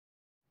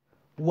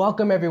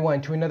Welcome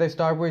everyone to another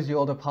Star Wars The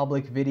Old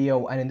Republic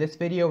video, and in this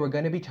video we're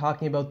going to be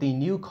talking about the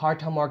new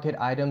Cartel Market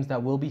items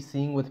that we'll be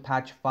seeing with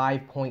patch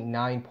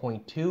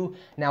 5.9.2.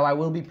 Now I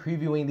will be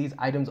previewing these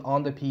items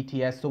on the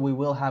PTS, so we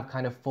will have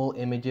kind of full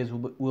images.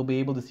 We'll be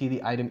able to see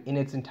the item in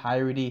its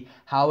entirety,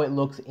 how it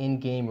looks in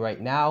game right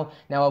now.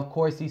 Now of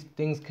course these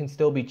things can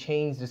still be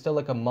changed. There's still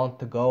like a month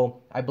to go.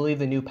 I believe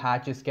the new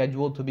patch is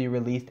scheduled to be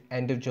released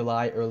end of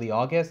July, early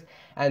August,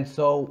 and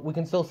so we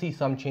can still see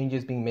some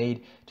changes being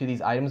made to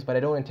these items, but I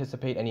don't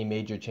anticipate any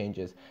major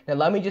changes. Now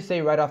let me just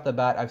say right off the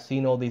bat, I've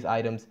seen all these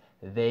items.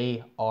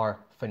 They are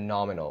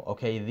phenomenal.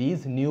 Okay,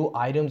 these new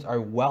items are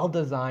well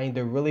designed,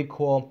 they're really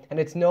cool, and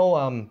it's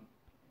no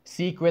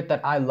secret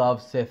that I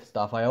love Sith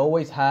stuff. I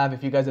always have.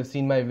 If you guys have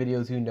seen my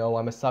videos, you know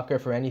I'm a sucker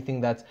for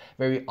anything that's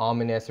very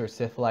ominous or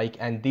Sith-like,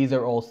 and these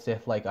are all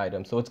Sith-like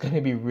items, so it's going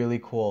to be really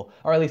cool,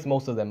 or at least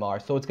most of them are,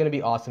 so it's going to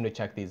be awesome to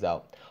check these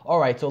out.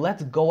 Alright, so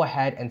let's go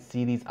ahead and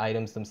see these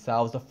items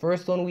themselves. The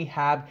first one we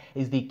have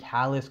is the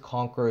Callous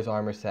Conqueror's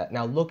armor set.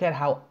 Now look at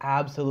how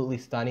absolutely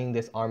stunning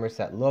this armor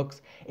set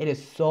looks. It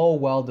is so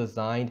well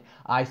designed.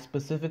 I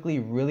specifically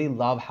really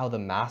love how the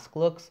mask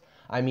looks.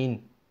 I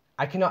mean,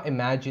 I cannot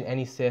imagine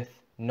any Sith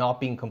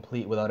not being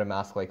complete without a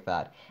mask like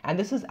that. And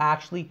this is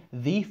actually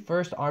the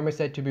first armor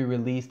set to be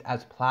released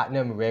as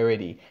platinum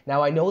rarity.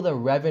 Now I know the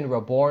Revan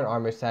Reborn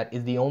armor set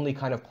is the only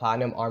kind of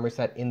platinum armor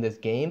set in this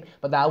game,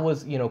 but that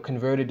was, you know,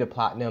 converted to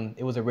platinum.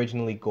 It was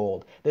originally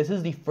gold. This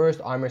is the first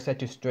armor set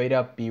to straight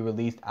up be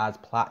released as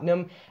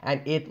platinum,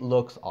 and it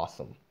looks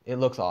awesome. It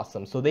looks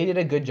awesome. So they did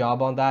a good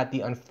job on that.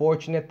 The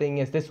unfortunate thing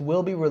is this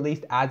will be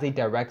released as a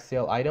direct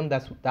sale item.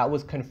 That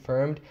was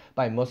confirmed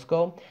by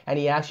Musco, and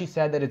he actually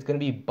said that it's going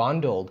to be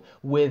bundled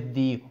with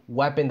the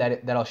weapon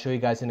that I'll show you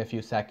guys in a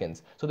few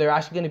seconds. So they're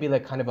actually going to be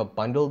like kind of a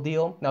bundle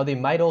deal. Now they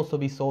might also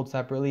be sold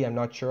separately, I'm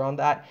not sure on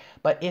that,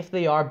 but if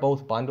they are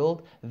both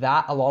bundled,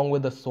 that along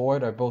with the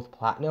sword are both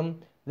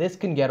platinum. This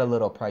can get a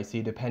little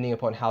pricey depending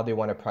upon how they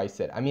want to price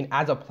it. I mean,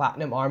 as a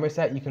platinum armor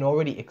set, you can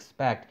already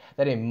expect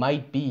that it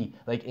might be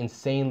like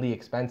insanely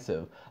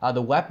expensive.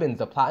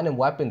 The platinum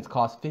weapons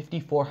cost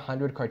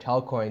 5,400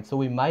 cartel coins, so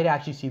we might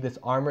actually see this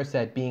armor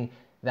set being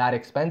that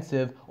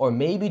expensive, or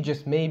maybe,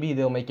 just maybe,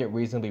 they'll make it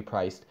reasonably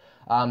priced.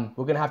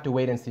 We're gonna have to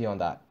wait and see on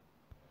that.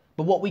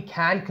 But what we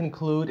can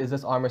conclude is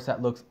this armor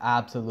set looks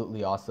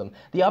absolutely awesome.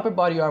 The upper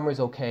body armor is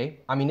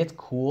okay. I mean, it's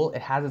cool.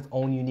 It has its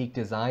own unique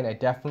design. I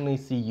definitely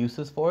see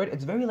uses for it.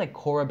 It's very like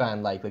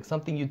Korriban-like, like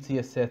something you'd see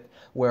a Sith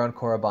wear on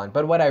Korriban.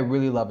 But what I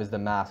really love is the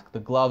mask. The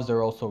gloves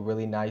are also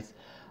really nice.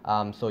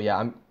 So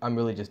yeah, I'm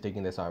really just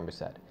digging this armor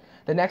set.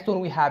 The next one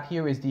we have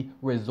here is the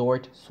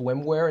Resort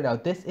Swimwear. Now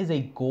this is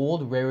a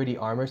gold rarity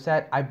armor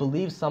set. I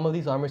believe some of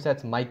these armor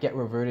sets might get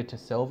reverted to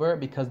silver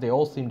because they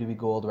all seem to be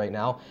gold right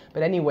now.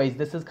 But anyways,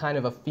 this is kind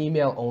of a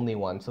female only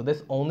one. So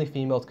this only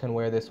females can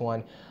wear this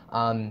one.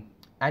 And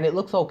it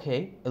looks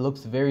okay. It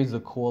looks very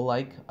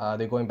Zakul-like.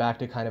 They're going back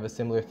to kind of a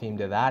similar theme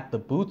to that. The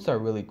boots are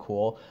really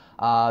cool.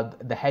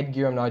 The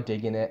headgear, I'm not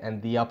digging it.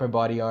 And the upper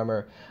body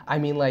armor, I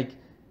mean, like,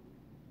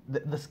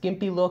 the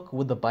skimpy look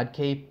with the bud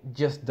cape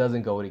just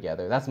doesn't go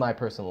together. That's my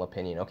personal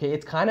opinion, okay?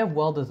 It's kind of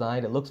well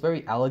designed. It looks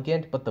very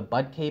elegant, but the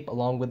bud cape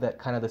along with that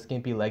kind of the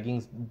skimpy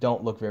leggings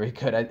don't look very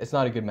good. It's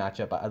not a good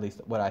matchup, at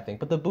least what I think.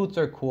 But the boots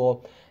are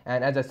cool,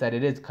 and as I said,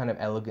 it is kind of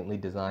elegantly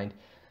designed.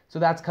 So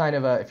that's kind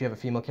of if you have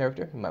a female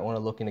character, you might want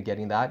to look into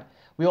getting that.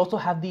 We also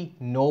have the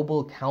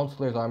Noble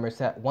Counselor's armor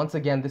set. Once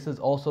again, this is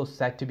also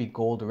set to be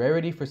gold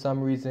rarity for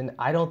some reason.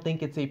 I don't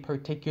think it's a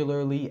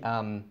particularly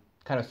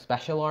kind of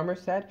special armor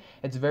set.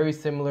 It's very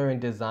similar in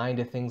design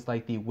to things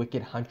like the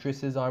Wicked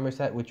Huntress's armor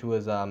set, which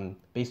was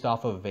based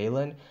off of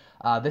Valen.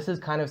 This is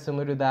kind of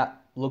similar to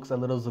that, looks a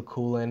little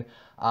Zakulan.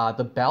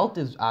 The belt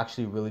is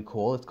actually really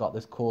cool. It's got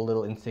this cool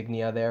little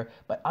insignia there.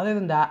 But other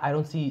than that, I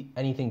don't see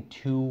anything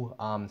too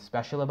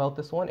special about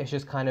this one. It's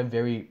just kind of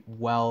very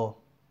well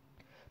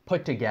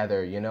put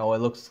together, you know. It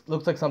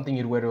looks like something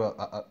you'd wear to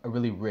a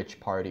really rich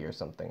party or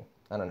something.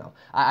 I don't know.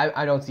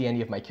 I don't see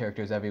any of my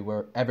characters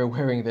ever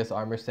wearing this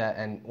armor set,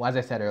 and as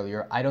I said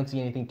earlier, I don't see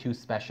anything too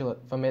special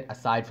from it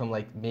aside from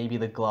like maybe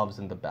the gloves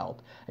and the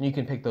belt. And you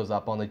can pick those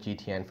up on the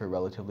GTN for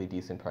relatively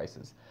decent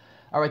prices.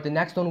 Alright, the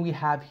next one we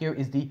have here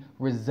is the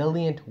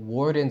Resilient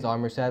Warden's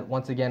armor set,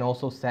 once again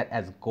also set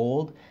as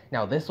gold.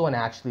 Now this one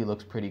actually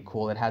looks pretty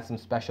cool. It has some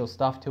special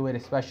stuff to it,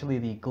 especially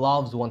the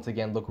gloves once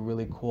again look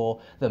really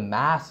cool. The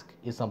mask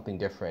is something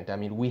different. I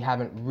mean,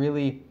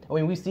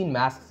 we've seen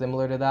masks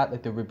similar to that,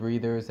 like the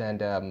Rebreathers,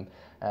 and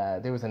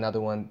there was another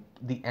one,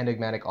 the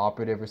Enigmatic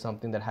Operative or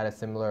something, that had a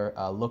similar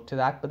look to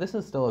that, but this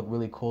is still a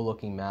really cool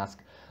looking mask.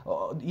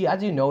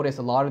 As you notice,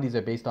 a lot of these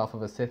are based off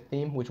of a Sith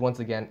theme, which once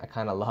again I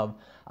kind of love.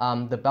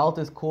 The belt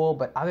is cool,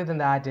 but other than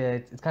that,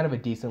 it's kind of a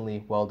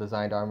decently well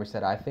designed armor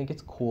set. I think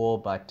it's cool,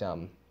 but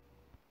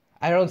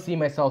I don't see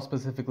myself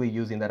specifically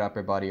using that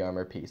upper body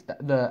armor piece.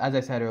 As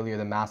I said earlier,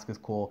 the mask is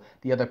cool.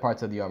 The other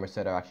parts of the armor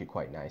set are actually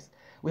quite nice.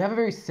 We have a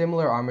very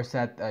similar armor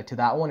set to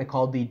that one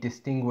called the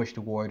Distinguished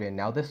Warden.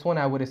 Now this one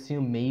I would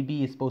assume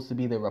maybe is supposed to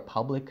be the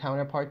Republic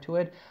counterpart to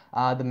it.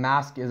 The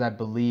mask is, I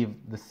believe,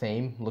 the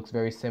same, looks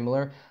very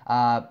similar.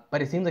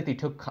 But it seems like they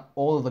took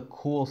all of the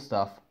cool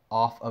stuff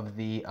off of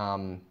the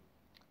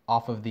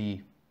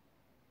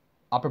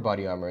upper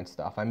body armor and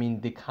stuff. I mean,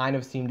 they kind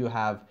of seem to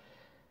have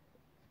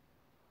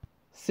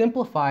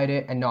simplified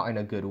it and not in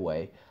a good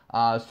way.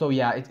 So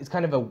yeah, it's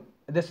kind of a,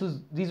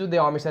 these were the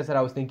armor sets that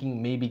I was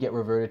thinking maybe get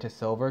reverted to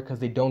silver because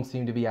they don't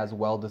seem to be as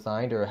well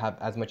designed or have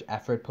as much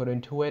effort put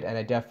into it, and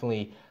I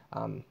definitely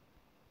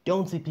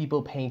don't see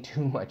people paying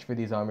too much for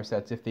these armor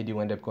sets if they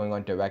do end up going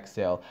on direct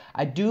sale.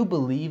 I do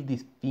believe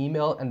these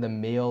female and the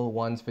male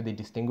ones for the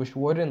Distinguished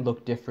Warden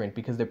look different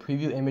because the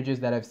preview images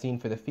that I've seen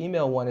for the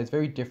female one is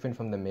very different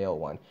from the male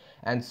one.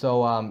 And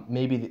so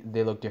maybe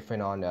they look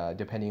different on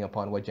depending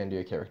upon what gender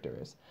your character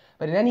is.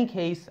 But in any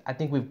case, I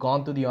think we've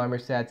gone through the armor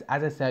sets.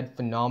 As I said,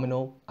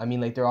 phenomenal. I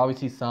mean, like, there are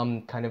obviously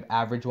some kind of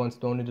average ones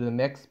thrown into the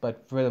mix,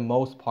 but for the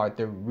most part,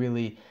 they're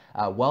really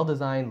well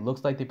designed.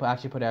 Looks like they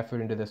actually put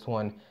effort into this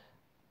one.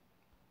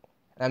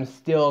 I'm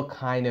still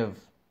kind of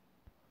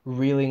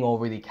reeling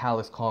over the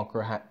Callous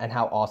Conqueror and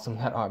how awesome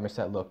that armor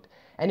set looked.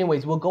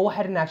 Anyways, we'll go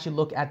ahead and actually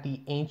look at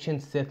the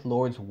Ancient Sith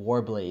Lord's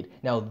Warblade.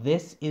 Now,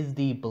 this is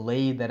the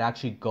blade that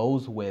actually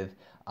goes with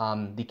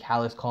the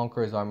Callous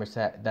Conqueror's armor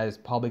set. That is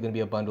probably going to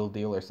be a bundle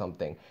deal or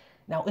something.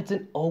 Now, it's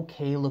an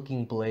okay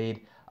looking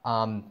blade,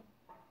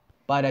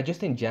 but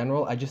just in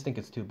general, I just think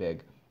it's too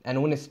big. And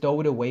when it's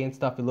stowed away and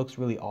stuff, it looks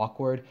really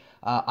awkward.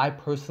 I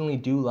personally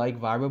do like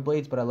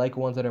vibroblades, but I like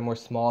ones that are more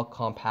small,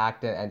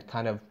 compact, and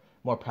kind of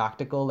more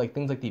practical. Like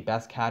things like the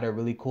Best Cat are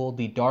really cool.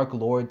 The Dark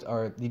Lords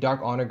or the Dark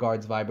Honor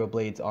Guards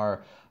vibroblades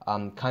are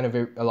kind of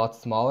a lot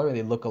smaller and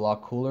they look a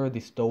lot cooler. They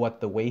stow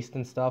at the waist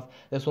and stuff.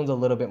 This one's a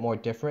little bit more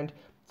different.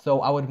 So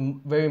I would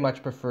very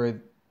much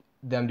prefer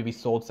them to be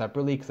sold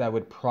separately because I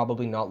would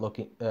probably not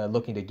looking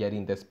to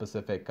getting this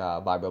specific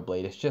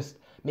vibroblade. It's just,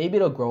 maybe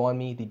it'll grow on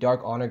me. The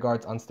Dark Honor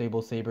Guard's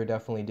Unstable Saber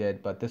definitely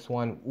did, but this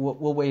one,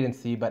 we'll wait and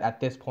see. But at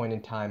this point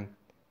in time,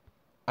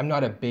 I'm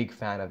not a big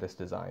fan of this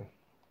design.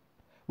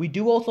 We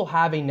do also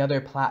have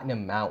another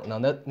platinum mount.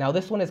 Now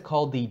this one is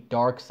called the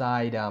Dark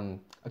Side.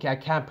 Okay, I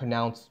can't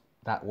pronounce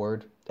that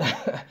word.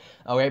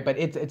 Alright, but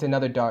it's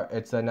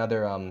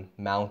another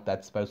mount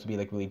that's supposed to be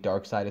like really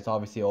dark side. It's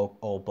obviously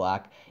all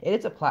black.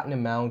 It's a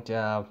platinum mount.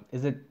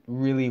 Is it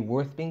really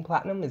worth being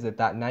platinum? Is it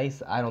that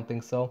nice? I don't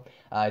think so.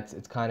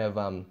 It's kind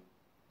of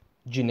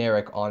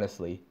generic,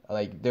 honestly.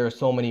 Like, there are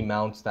so many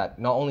mounts that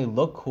not only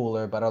look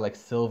cooler but are like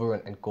silver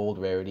and gold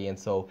rarity, and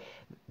so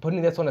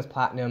putting this one as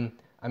platinum,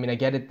 I mean, I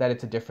get it that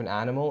it's a different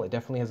animal. It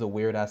definitely has a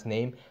weird ass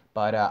name,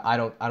 but I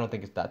don't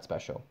think it's that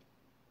special.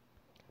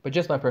 But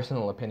just my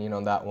personal opinion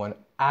on that one.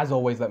 As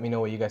always, let me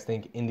know what you guys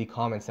think in the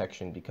comment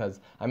section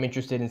because I'm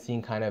interested in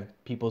seeing kind of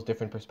people's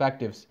different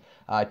perspectives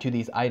to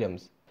these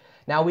items.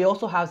 Now, we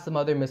also have some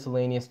other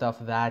miscellaneous stuff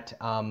that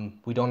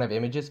we don't have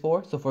images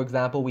for. So, for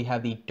example, we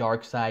have the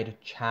Dark Side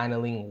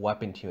Channeling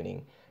Weapon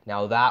Tuning.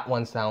 Now, that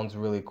one sounds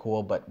really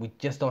cool, but we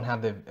just don't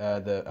have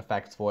the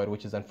effects for it,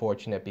 which is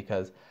unfortunate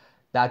because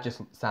that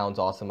just sounds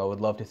awesome. I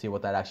would love to see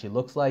what that actually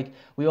looks like.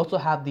 We also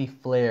have the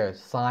Flare,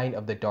 Sign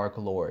of the Dark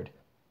Lord.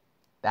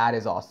 That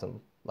is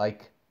awesome.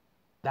 Like,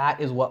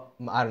 that is what,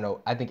 I don't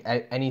know, I think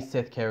any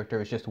Sith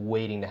character is just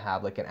waiting to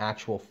have like an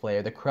actual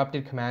flare. The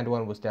Corrupted Command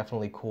one was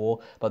definitely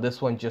cool, but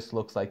this one just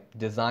looks like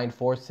designed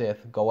for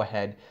Sith. Go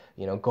ahead,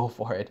 you know, go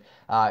for it.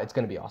 It's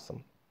going to be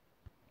awesome.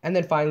 And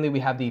then finally, we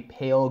have the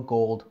Pale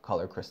Gold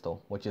Color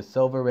Crystal, which is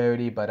silver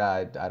rarity, but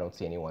I don't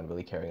see anyone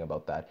really caring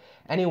about that.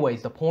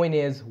 Anyways, the point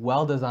is,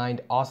 well-designed,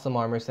 awesome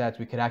armor sets.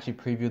 We could actually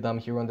preview them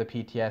here on the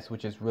PTS,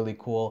 which is really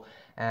cool.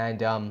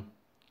 And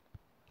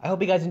I hope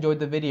you guys enjoyed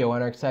the video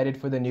and are excited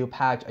for the new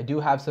patch. I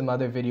do have some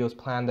other videos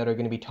planned that are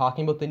going to be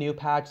talking about the new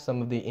patch,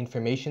 some of the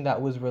information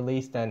that was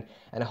released, and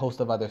a host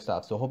of other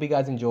stuff. So hope you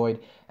guys enjoyed,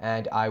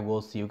 and I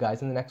will see you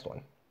guys in the next one.